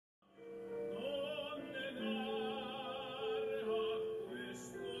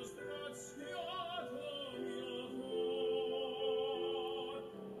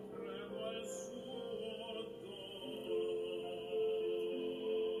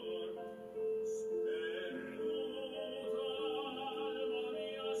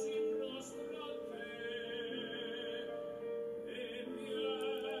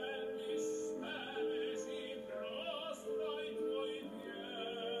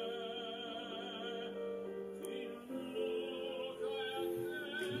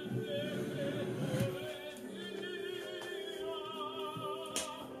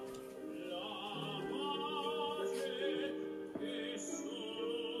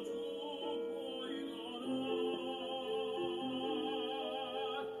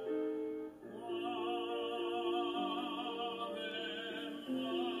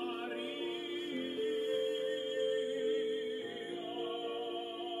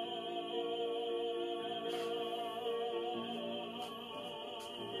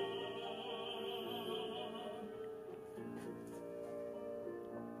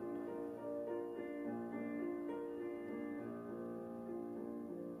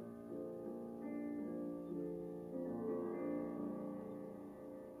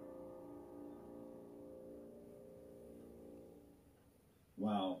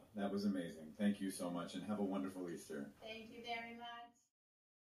That was amazing. Thank you so much, and have a wonderful Easter. Thank you very much.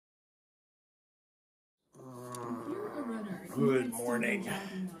 Good morning.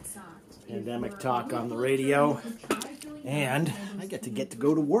 Pandemic talk on the radio, and I get to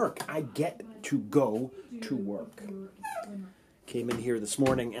go to work. I get to go to work. Came in here this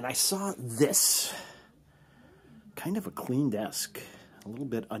morning and I saw this. Kind of a clean desk. A little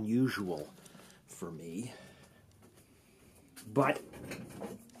bit unusual for me. But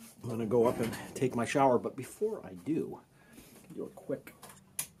I'm going to go up and take my shower. But before I do, I'll do a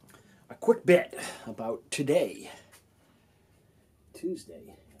quick bit about today.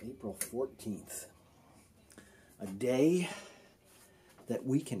 Tuesday, April 14th. A day that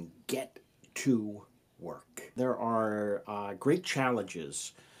we can get to work. There are great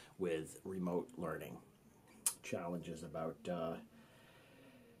challenges with remote learning. Challenges about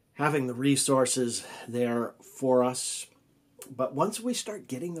having the resources there for us. But once we start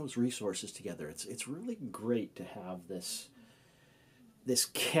getting those resources together, it's really great to have this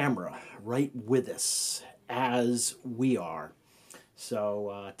camera right with us as we are.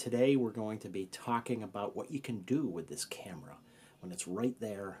 So today we're going to be talking about what you can do with this camera when it's right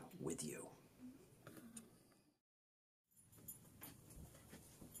there with you.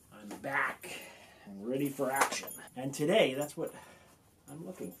 I'm back and ready for action. And today, that's what I'm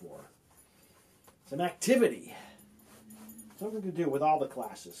looking for. It's an activity. Something to do with all the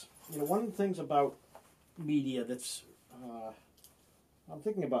classes. You know, one of the things about media that's, I'm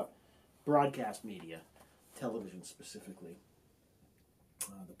thinking about broadcast media, television specifically,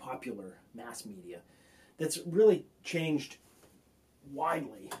 the popular mass media, that's really changed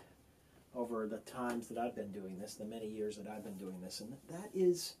widely over the times that I've been doing this, the many years that I've been doing this. And that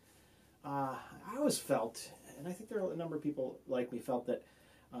is, I always felt, and I think there are a number of people like me felt that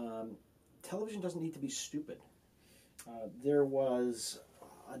television doesn't need to be stupid. There was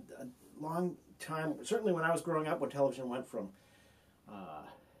a long time, certainly when I was growing up, when television went from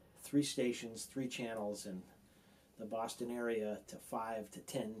 3 stations, 3 channels in the Boston area to 5 to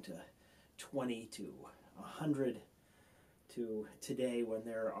 10 to 20 to 100 to today, when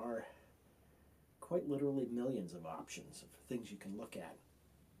there are quite literally millions of options of things you can look at.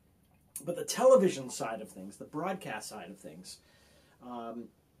 But the television side of things, the broadcast side of things,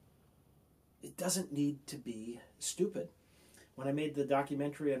 it doesn't need to be stupid. When I made the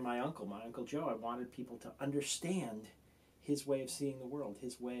documentary on my Uncle Joe, I wanted people to understand his way of seeing the world,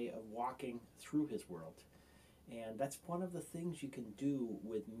 his way of walking through his world. And that's one of the things you can do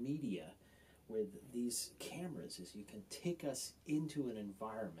with media, with these cameras, is you can take us into an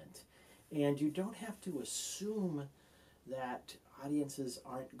environment. And you don't have to assume that audiences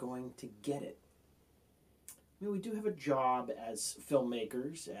aren't going to get it. I mean, we do have a job as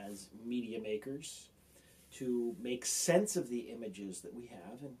filmmakers, as media makers, to make sense of the images that we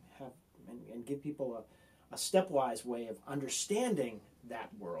have and give people a stepwise way of understanding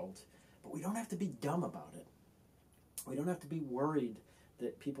that world. But we don't have to be dumb about it. We don't have to be worried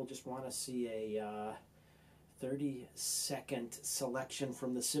that people just want to see a 30-second selection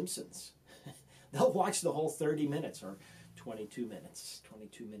from The Simpsons. They'll watch the whole 30 minutes or 22 minutes,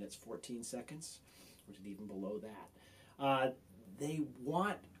 14 seconds, or even below that.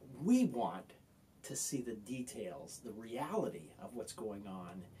 We want to see the details, the reality of what's going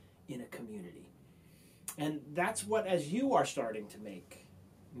on in a community. And that's what, as you are starting to make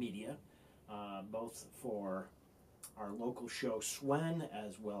media, both for our local show Swen,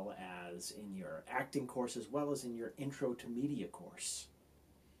 as well as in your acting course, as well as in your Intro to Media course,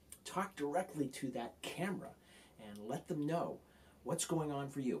 talk directly to that camera and let them know what's going on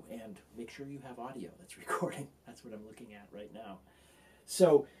for you, and make sure you have audio that's recording. That's what I'm looking at right now.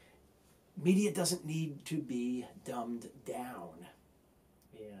 So media doesn't need to be dumbed down.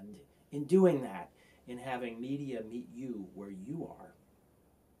 And in doing that, in having media meet you where you are,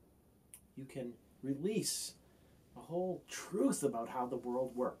 you can release a whole truth about how the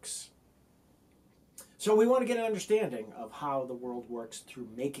world works. So we want to get an understanding of how the world works through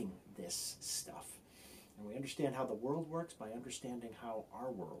making this stuff. And we understand how the world works by understanding how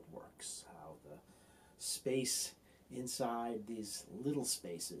our world works, how the space inside these little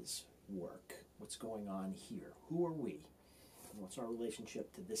spaces work, what's going on here, who are we, and what's our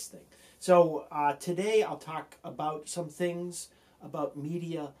relationship to this thing. So today I'll talk about some things about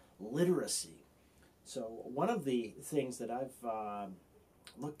media literacy. So one of the things that I've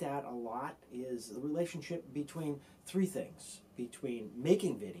looked at a lot is the relationship between 3 things: between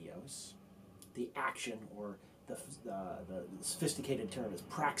making videos, the action, or the sophisticated term is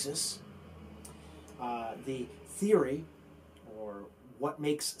praxis, the theory, or what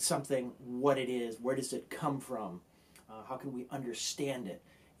makes something what it is, where does it come from, how can we understand it,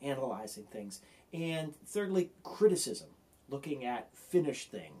 analyzing things. And thirdly, criticism, looking at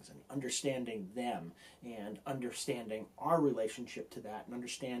finished things and understanding them and understanding our relationship to that and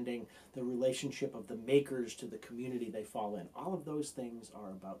understanding the relationship of the makers to the community they fall in. All of those things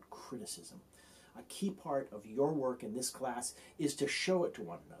are about criticism. A key part of your work in this class is to show it to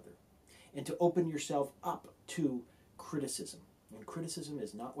one another and to open yourself up to criticism. And criticism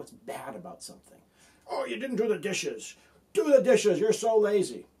is not what's bad about something. Oh, you didn't do the dishes. Do the dishes, you're so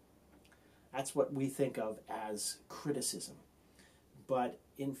lazy. That's what we think of as criticism. But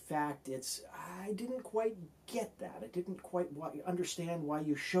in fact, it's, I didn't quite get that. I didn't quite understand why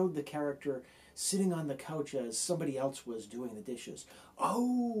you showed the character sitting on the couch as somebody else was doing the dishes.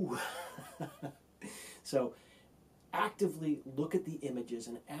 Oh! So actively look at the images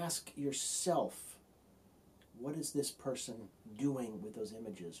and ask yourself, what is this person doing with those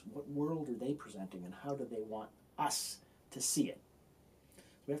images? What world are they presenting, and how do they want us to see it?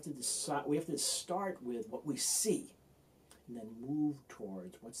 We have to decide. We have to start with what we see, and then move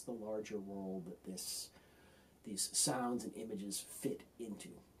towards what's the larger world that these sounds and images fit into.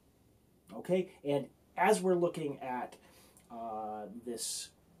 Okay, and as we're looking at this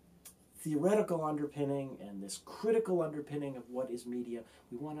theoretical underpinning and this critical underpinning of what is media,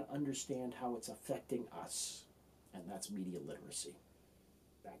 we want to understand how it's affecting us, and that's media literacy.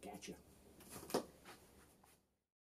 Back at you.